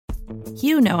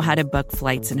You know how to book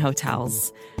flights and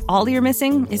hotels. All you're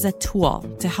missing is a tool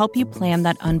to help you plan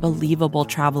that unbelievable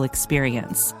travel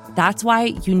experience. That's why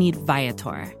you need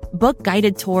Viator. Book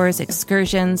guided tours,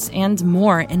 excursions, and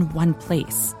more in one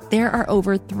place. There are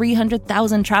over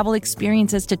 300,000 travel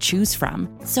experiences to choose from,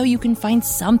 so you can find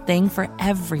something for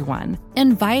everyone.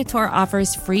 And Viator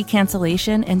offers free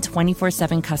cancellation and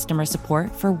 24/7 customer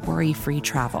support for worry-free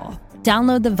travel.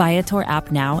 Download the Viator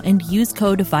app now and use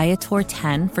code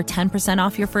Viator10 for 10%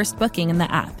 off your first booking in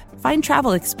the app. Find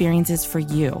travel experiences for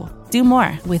you. Do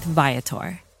more with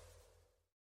Viator.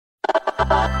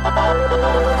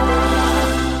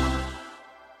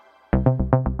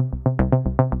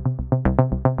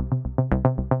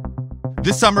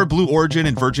 This summer, Blue Origin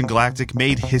and Virgin Galactic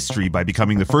made history by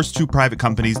becoming the first two private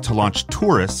companies to launch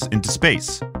tourists into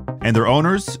space. And their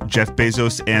owners, Jeff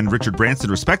Bezos and Richard Branson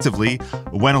respectively,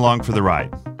 went along for the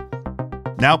ride.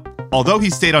 Now, although he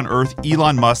stayed on Earth,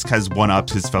 Elon Musk has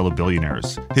one-upped his fellow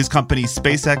billionaires. His company,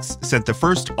 SpaceX, sent the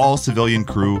first all-civilian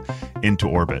crew into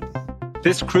orbit.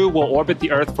 This crew will orbit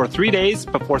the Earth for 3 days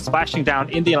before splashing down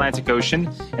in the Atlantic Ocean,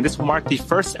 and this will mark the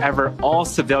first ever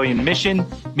all-civilian mission,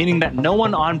 meaning that no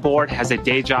one on board has a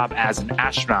day job as an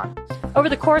astronaut. Over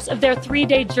the course of their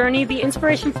 3-day journey, the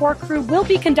Inspiration4 crew will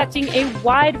be conducting a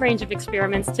wide range of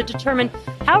experiments to determine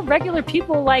how regular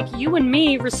people like you and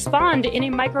me respond in a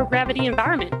microgravity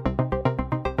environment.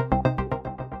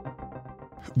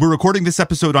 We're recording this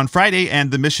episode on Friday,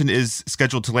 and the mission is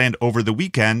scheduled to land over the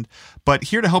weekend. But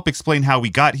here to help explain how we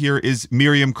got here is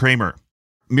Miriam Kramer.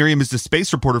 Miriam is the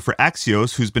space reporter for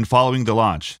Axios, who's been following the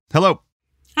launch. Hello.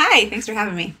 Hi, thanks for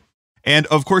having me. And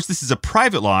of course, this is a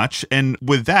private launch, and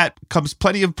with that comes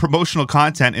plenty of promotional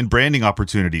content and branding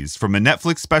opportunities. From a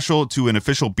Netflix special to an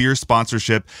official beer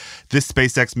sponsorship, this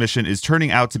SpaceX mission is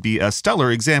turning out to be a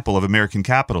stellar example of American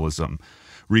capitalism.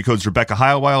 Recode's Rebecca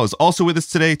Heilweil is also with us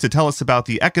today to tell us about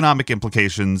the economic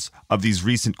implications of these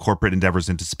recent corporate endeavors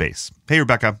into space. Hey,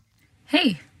 Rebecca.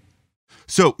 Hey.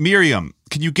 So, Miriam,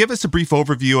 can you give us a brief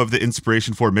overview of the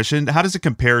Inspiration4 mission? How does it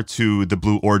compare to the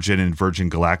Blue Origin and Virgin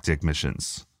Galactic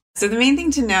missions? So the main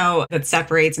thing to know that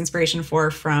separates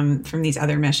Inspiration4 from these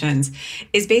other missions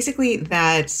is basically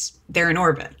that they're in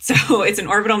orbit. So it's an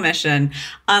orbital mission,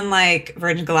 unlike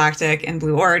Virgin Galactic and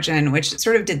Blue Origin, which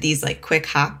sort of did these like quick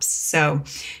hops. So,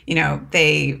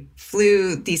 they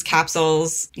flew these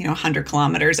capsules, 100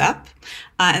 kilometers up,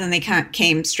 and then they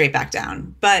came straight back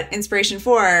down. But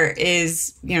Inspiration4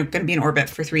 is, going to be in orbit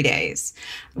for 3 days,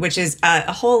 which is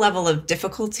a whole level of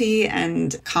difficulty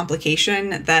and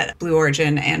complication that Blue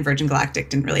Origin and Virgin Galactic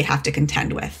didn't really have to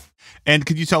contend with. And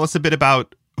could you tell us a bit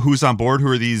about who's on board? Who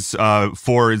are these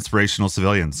 4 inspirational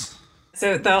civilians?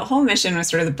 So the whole mission was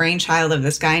sort of the brainchild of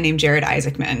this guy named Jared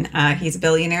Isaacman. He's a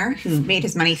billionaire who made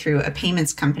his money through a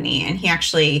payments company. And he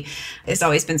actually has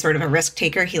always been sort of a risk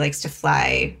taker. He likes to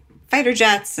fly fighter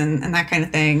jets and that kind of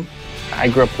thing. I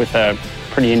grew up with a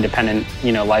pretty independent,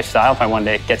 lifestyle. If I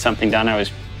wanted to get something done, I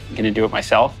was going to do it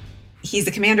myself. He's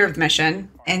the commander of the mission,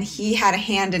 and he had a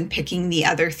hand in picking the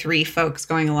other 3 folks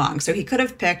going along. So he could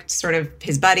have picked sort of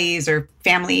his buddies or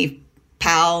family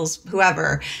pals,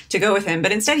 whoever, to go with him.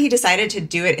 But instead, he decided to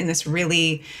do it in this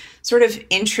really sort of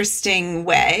interesting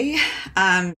way.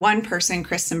 One person,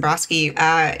 Chris Szymborski,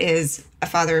 is a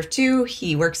father of 2.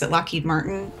 He works at Lockheed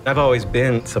Martin. I've always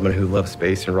been someone who loves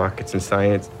space and rockets and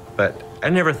science, but I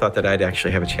never thought that I'd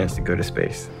actually have a chance to go to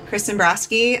space. Chris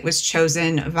Szymborski was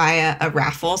chosen via a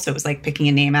raffle, so it was like picking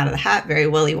a name out of the hat, very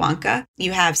Willy Wonka.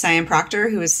 You have Sian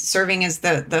Proctor, who is serving as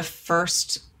the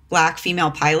first Black female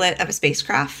pilot of a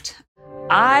spacecraft.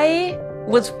 I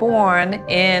was born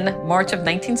in March of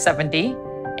 1970,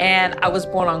 and I was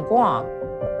born on Guam.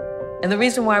 And the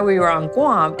reason why we were on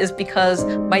Guam is because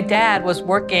my dad was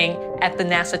working at the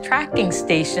NASA tracking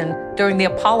station during the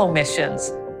Apollo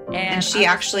missions. And she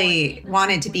actually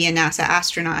wanted to be a NASA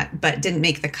astronaut, but didn't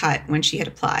make the cut when she had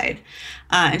applied.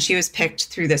 And she was picked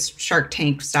through this Shark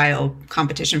Tank style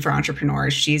competition for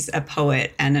entrepreneurs. She's a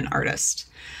poet and an artist.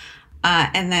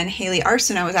 And then Haley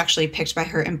Arsenault was actually picked by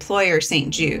her employer, St.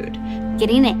 Jude.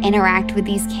 Getting to interact with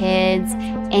these kids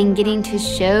and getting to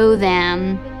show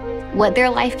them what their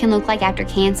life can look like after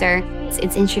cancer,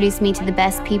 it's introduced me to the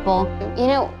best people.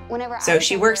 So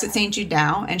she works at St. Jude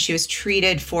now, and she was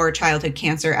treated for childhood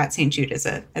cancer at St. Jude as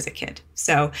a kid.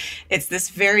 So it's this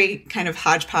very kind of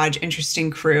hodgepodge,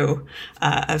 interesting crew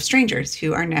of strangers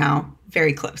who are now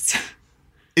very close.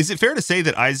 Is it fair to say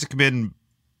that Isaacman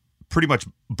pretty much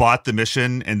bought the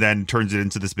mission and then turns it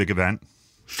into this big event?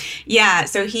 Yeah,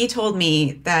 so he told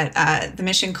me that the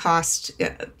mission cost,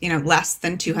 less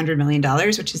than $200 million,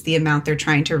 which is the amount they're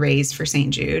trying to raise for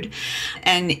St. Jude.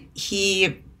 And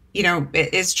he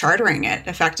is chartering it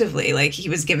effectively. Like, he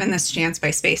was given this chance by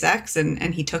SpaceX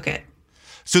and he took it.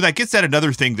 So that gets at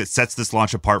another thing that sets this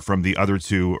launch apart from the other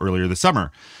two earlier this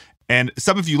summer. And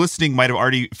some of you listening might have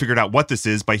already figured out what this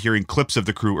is by hearing clips of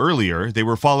the crew earlier. They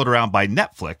were followed around by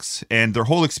Netflix, and their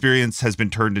whole experience has been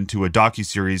turned into a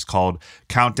docuseries called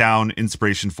Countdown: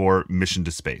 Inspiration 4 Mission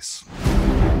to Space.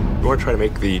 We want to try to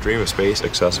make the dream of space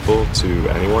accessible to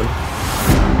anyone,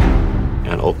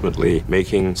 and ultimately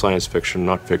making science fiction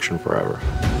not fiction forever.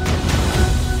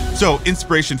 So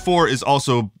Inspiration 4 is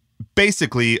also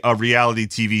basically a reality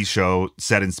TV show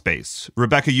set in space.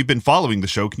 Rebecca, you've been following the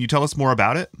show. Can you tell us more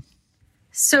about it?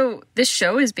 So this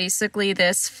show is basically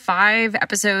this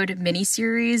 5-episode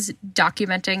miniseries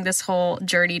documenting this whole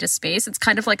journey to space. It's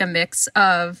kind of like a mix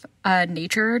of a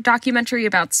nature documentary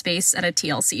about space and a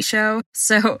TLC show.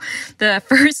 So the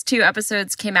first 2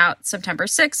 episodes came out September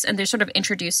 6th, and they're sort of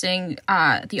introducing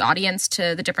the audience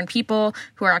to the different people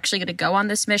who are actually going to go on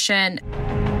this mission.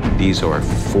 These are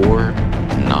 4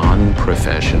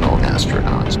 non-professional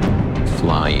astronauts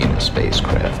flying a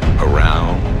spacecraft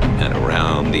around and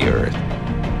around the Earth.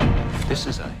 This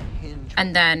is a hinge.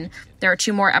 And then there are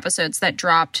 2 more episodes that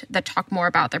dropped that talk more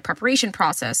about their preparation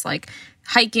process, like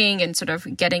hiking and sort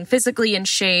of getting physically in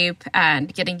shape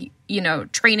and getting,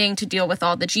 training to deal with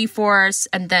all the G-force,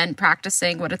 and then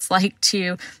practicing what it's like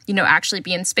to, actually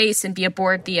be in space and be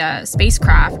aboard the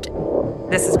spacecraft.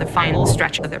 This is the final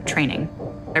stretch of their training.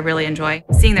 I really enjoy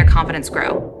seeing their confidence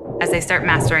grow as they start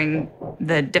mastering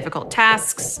the difficult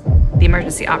tasks, the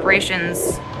emergency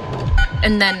operations.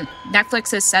 And then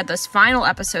Netflix has said this final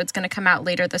episode is going to come out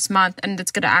later this month, and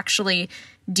it's going to actually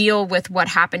deal with what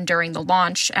happened during the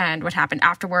launch and what happened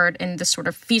afterward in this sort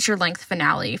of feature-length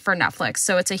finale for Netflix.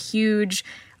 So it's a huge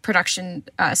production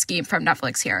scheme from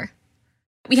Netflix here.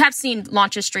 We have seen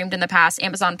launches streamed in the past.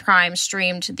 Amazon Prime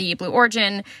streamed the Blue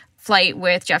Origin flight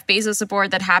with Jeff Bezos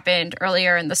aboard that happened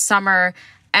earlier in the summer.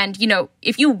 And,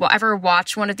 if you ever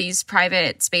watch one of these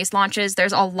private space launches,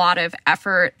 there's a lot of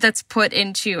effort that's put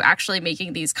into actually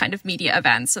making these kind of media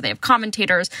events. So they have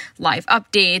commentators, live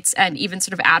updates, and even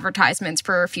sort of advertisements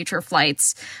for future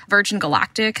flights. Virgin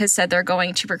Galactic has said they're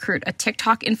going to recruit a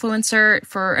TikTok influencer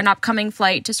for an upcoming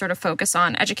flight to sort of focus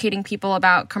on educating people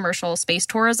about commercial space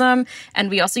tourism. And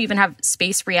we also even have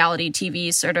space reality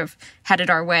TV sort of headed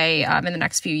our way in the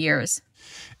next few years.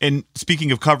 And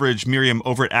speaking of coverage, Miriam,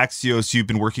 over at Axios, you've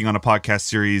been working on a podcast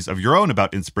series of your own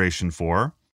about Inspiration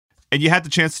 4. And you had the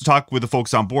chance to talk with the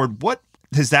folks on board. What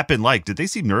has that been like? Did they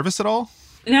seem nervous at all?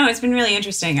 No, it's been really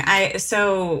interesting.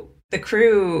 So the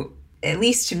crew, at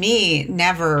least to me,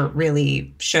 never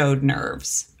really showed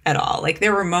nerves at all. Like,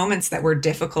 there were moments that were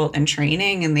difficult in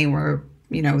training, and they were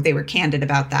candid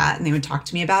about that, and they would talk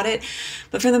to me about it.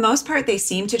 But for the most part, they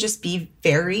seemed to just be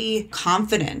very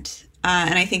confident.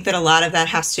 And I think that a lot of that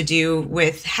has to do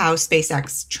with how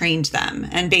SpaceX trained them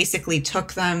and basically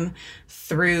took them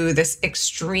through this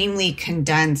extremely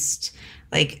condensed,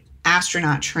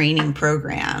 astronaut training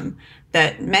program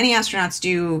that many astronauts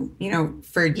do,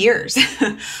 for years,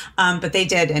 but they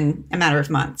did in a matter of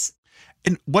months.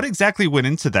 And what exactly went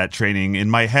into that training?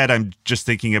 In my head, I'm just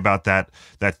thinking about that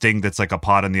thing that's like a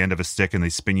pod on the end of a stick and they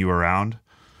spin you around.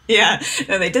 Yeah,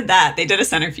 no, they did that. They did a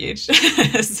centrifuge.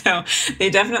 So they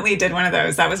definitely did one of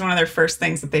those. That was one of their first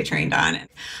things that they trained on.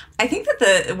 I think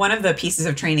that one of the pieces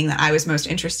of training that I was most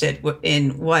interested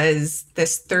in was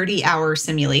this 30-hour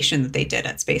simulation that they did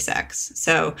at SpaceX.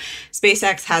 So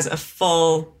SpaceX has a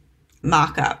full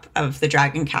mock-up of the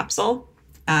Dragon capsule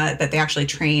that they actually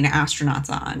train astronauts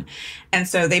on. And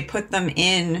so they put them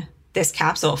in this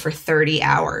capsule for 30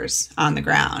 hours on the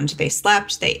ground. They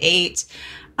slept, they ate.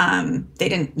 They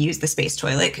didn't use the space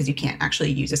toilet because you can't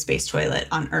actually use a space toilet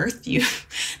on Earth.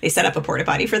 They set up a porta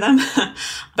potty for them,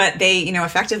 but they,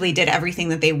 effectively did everything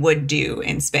that they would do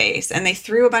in space, and they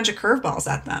threw a bunch of curveballs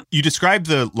at them. You described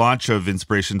the launch of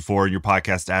Inspiration 4 in your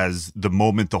podcast as the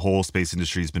moment the whole space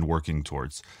industry has been working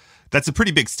towards. That's a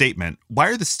pretty big statement. Why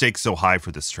are the stakes so high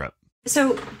for this trip?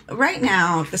 So right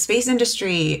now, the space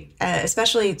industry,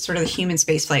 especially sort of the human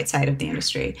spaceflight side of the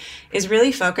industry, is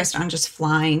really focused on just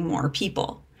flying more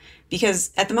people.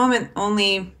 Because at the moment,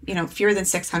 only, fewer than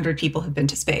 600 people have been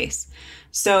to space.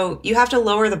 So you have to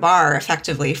lower the bar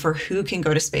effectively for who can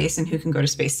go to space and who can go to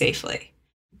space safely.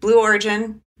 Blue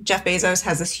Origin, Jeff Bezos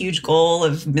has this huge goal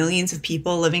of millions of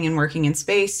people living and working in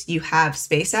space. You have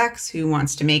SpaceX, who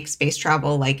wants to make space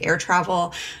travel like air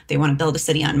travel. They want to build a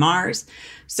city on Mars.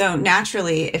 So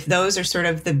naturally, if those are sort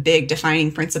of the big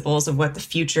defining principles of what the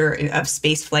future of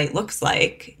space flight looks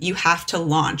like, you have to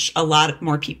launch a lot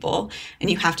more people, and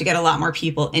you have to get a lot more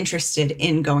people interested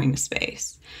in going to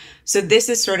space. So this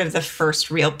is sort of the first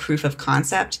real proof of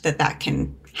concept that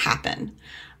can happen.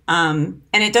 And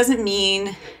it doesn't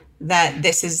mean that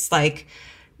this is like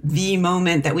the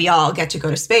moment that we all get to go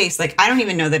to space. Like, I don't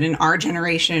even know that in our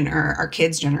generation or our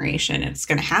kids' generation it's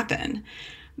going to happen.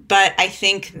 But I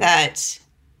think that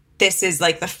this is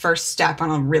like the first step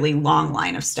on a really long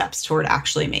line of steps toward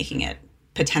actually making it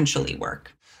potentially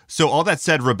work. So all that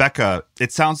said, Rebecca,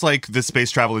 it sounds like the space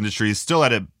travel industry is still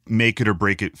at a make it or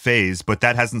break it phase, but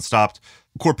that hasn't stopped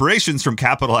corporations from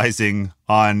capitalizing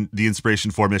on the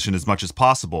Inspiration4 mission as much as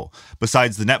possible.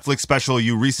 Besides the Netflix special,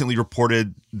 you recently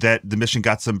reported that the mission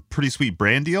got some pretty sweet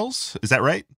brand deals. Is that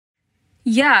right?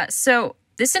 Yeah. So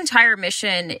this entire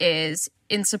mission is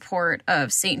in support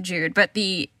of St. Jude, but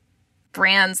the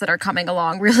brands that are coming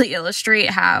along really illustrate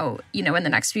how, in the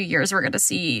next few years, we're going to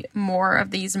see more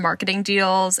of these marketing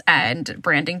deals and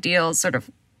branding deals sort of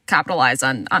capitalize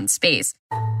on space.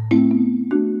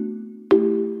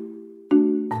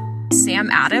 Sam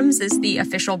Adams is the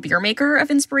official beer maker of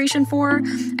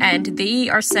Inspiration4, and they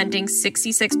are sending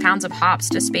 66 pounds of hops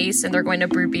to space, and they're going to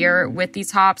brew beer with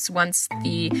these hops once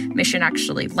the mission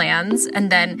actually lands. And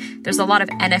then there's a lot of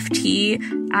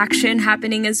NFT action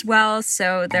happening as well.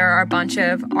 So there are a bunch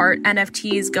of art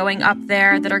NFTs going up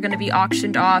there that are going to be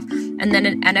auctioned off, and then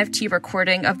an NFT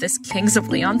recording of this Kings of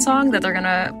Leon song that they're going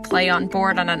to play on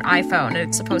board on an iPhone. And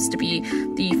it's supposed to be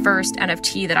the first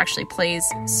NFT that actually plays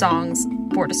songs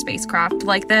aboard a spacecraft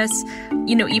like this.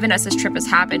 Even as this trip has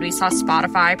happened, we saw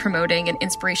Spotify promoting an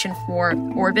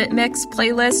Inspiration4 Orbit Mix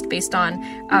playlist based on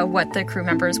what the crew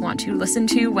members want to listen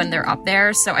to when they're up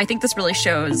there. So I think this really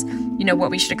shows, what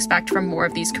we should expect from more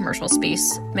of these commercial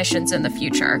space missions in the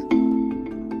future.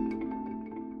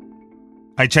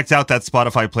 I checked out that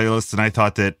Spotify playlist and I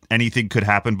thought that Anything Could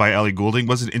Happen by Ellie Goulding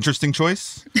was an interesting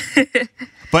choice.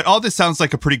 But all this sounds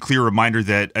like a pretty clear reminder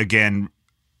that, again,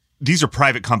 these are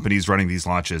private companies running these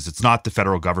launches. It's not the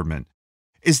federal government.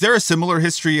 Is there a similar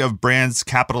history of brands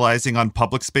capitalizing on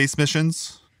public space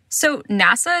missions? So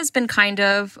NASA has been kind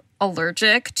of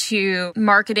allergic to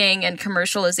marketing and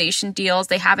commercialization deals.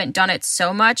 They haven't done it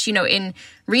so much. In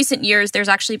recent years, there's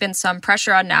actually been some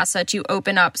pressure on NASA to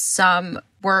open up some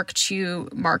work to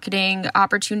marketing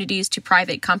opportunities to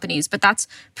private companies, but that's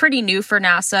pretty new for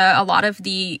NASA. A lot of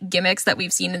the gimmicks that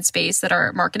we've seen in space that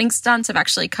are marketing stunts have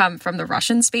actually come from the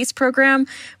Russian space program,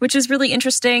 which is really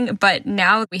interesting. But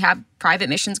now we have private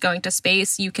missions going to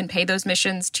space. You can pay those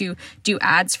missions to do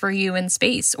ads for you in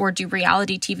space, or do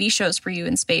reality TV shows for you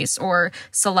in space, or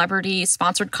celebrity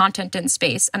sponsored content in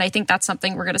space. And I think that's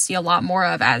something we're going to see a lot more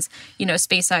of as,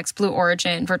 SpaceX, Blue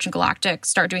Origin, Virgin Galactic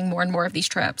start doing more and more of these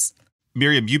trips.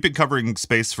 Miriam, you've been covering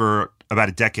space for about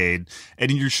a decade,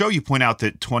 and in your show you point out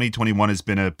that 2021 has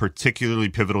been a particularly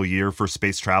pivotal year for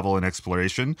space travel and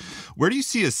exploration. Where do you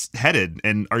see us headed,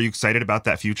 and are you excited about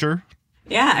that future?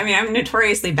 Yeah, I'm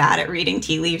notoriously bad at reading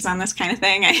tea leaves on this kind of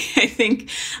thing. I think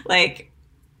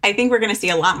we're going to see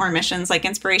a lot more missions like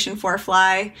Inspiration4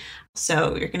 fly.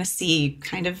 So you're going to see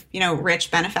kind of,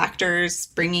 rich benefactors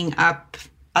bringing up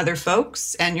other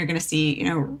folks, and you're going to see,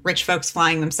 rich folks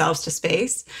flying themselves to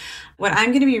space. What I'm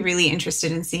going to be really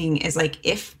interested in seeing is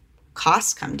if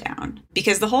costs come down,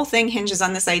 because the whole thing hinges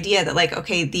on this idea that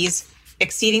okay, these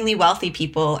exceedingly wealthy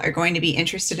people are going to be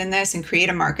interested in this and create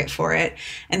a market for it.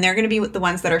 And they're going to be the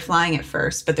ones that are flying it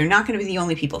first, but they're not going to be the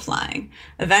only people flying.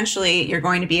 Eventually, you're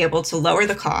going to be able to lower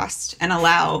the cost and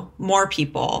allow more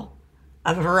people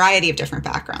of a variety of different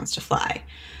backgrounds to fly.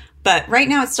 But right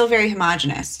now, it's still very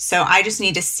homogenous. So I just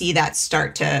need to see that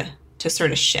start to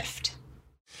sort of shift.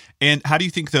 And how do you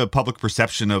think the public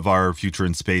perception of our future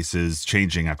in space is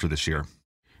changing after this year?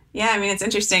 Yeah, it's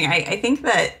interesting. I think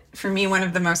that for me, one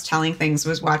of the most telling things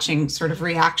was watching sort of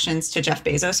reactions to Jeff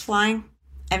Bezos flying.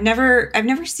 I've never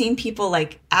seen people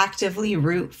actively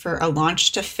root for a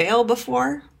launch to fail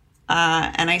before.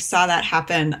 And I saw that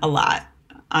happen a lot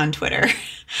on Twitter.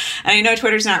 And I know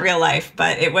Twitter's not real life,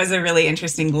 but it was a really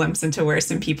interesting glimpse into where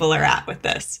some people are at with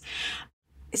this.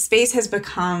 Space has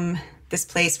become this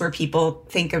place where people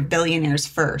think of billionaires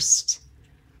first.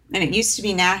 And it used to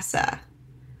be NASA.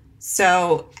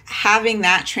 So having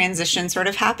that transition sort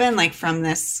of happen, from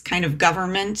this kind of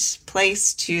government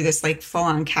place to this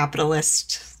full-on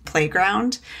capitalist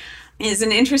playground, is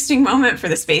an interesting moment for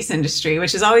the space industry,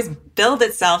 which has always billed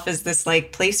itself as this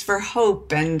place for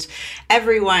hope and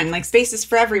everyone, space is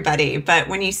for everybody. But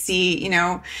when you see,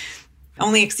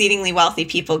 only exceedingly wealthy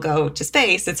people go to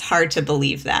space, it's hard to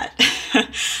believe that.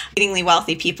 Exceedingly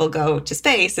wealthy people go to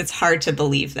space, it's hard to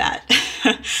believe that.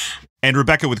 And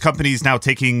Rebecca, with companies now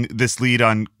taking this lead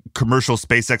on commercial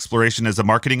space exploration as a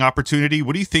marketing opportunity,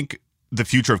 what do you think the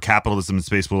future of capitalism in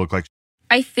space will look like?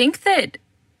 I think that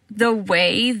the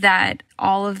way that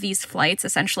all of these flights,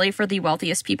 essentially for the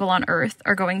wealthiest people on Earth,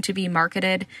 are going to be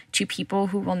marketed to people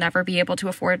who will never be able to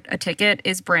afford a ticket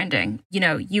is branding. You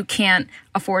know, you can't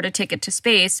afford a ticket to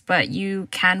space, but you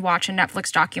can watch a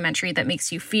Netflix documentary that makes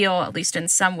you feel, at least in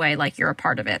some way, like you're a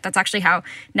part of it. That's actually how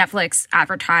Netflix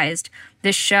advertised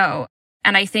this show.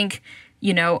 And I think,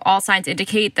 you know, all signs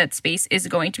indicate that space is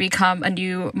going to become a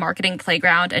new marketing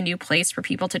playground, a new place for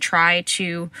people to try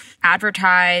to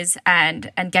advertise and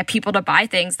get people to buy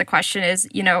things. The question is,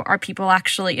 you know, are people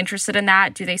actually interested in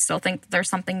that? Do they still think that there's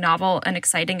something novel and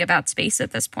exciting about space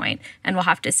at this point? And we'll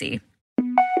have to see.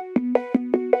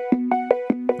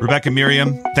 Rebecca,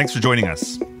 Miriam, thanks for joining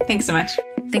us. Thanks so much.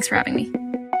 Thanks for having me.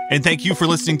 And thank you for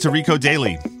listening to Recode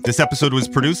Daily. This episode was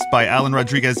produced by Alan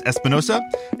Rodriguez Espinosa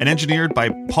and engineered by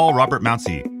Paul Robert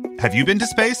Mounsey. Have you been to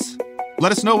space?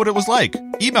 Let us know what it was like.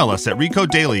 Email us at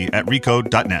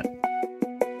recodedaily@recode.net.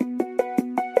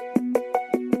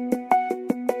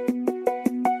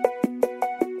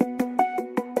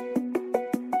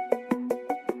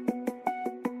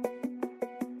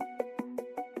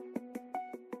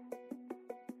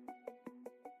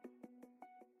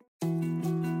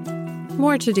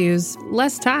 More to-dos,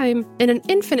 less time, and an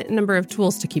infinite number of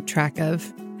tools to keep track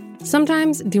of.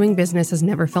 Sometimes doing business has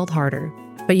never felt harder,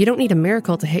 but you don't need a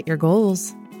miracle to hit your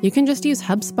goals. You can just use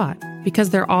HubSpot,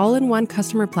 because their all-in-one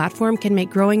customer platform can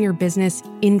make growing your business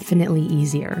infinitely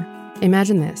easier.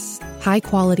 Imagine this: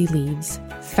 high-quality leads,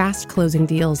 fast closing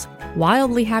deals,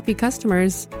 wildly happy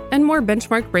customers, and more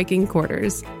benchmark-breaking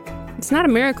quarters. It's not a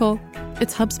miracle,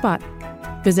 it's HubSpot.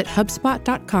 Visit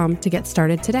HubSpot.com to get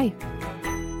started today.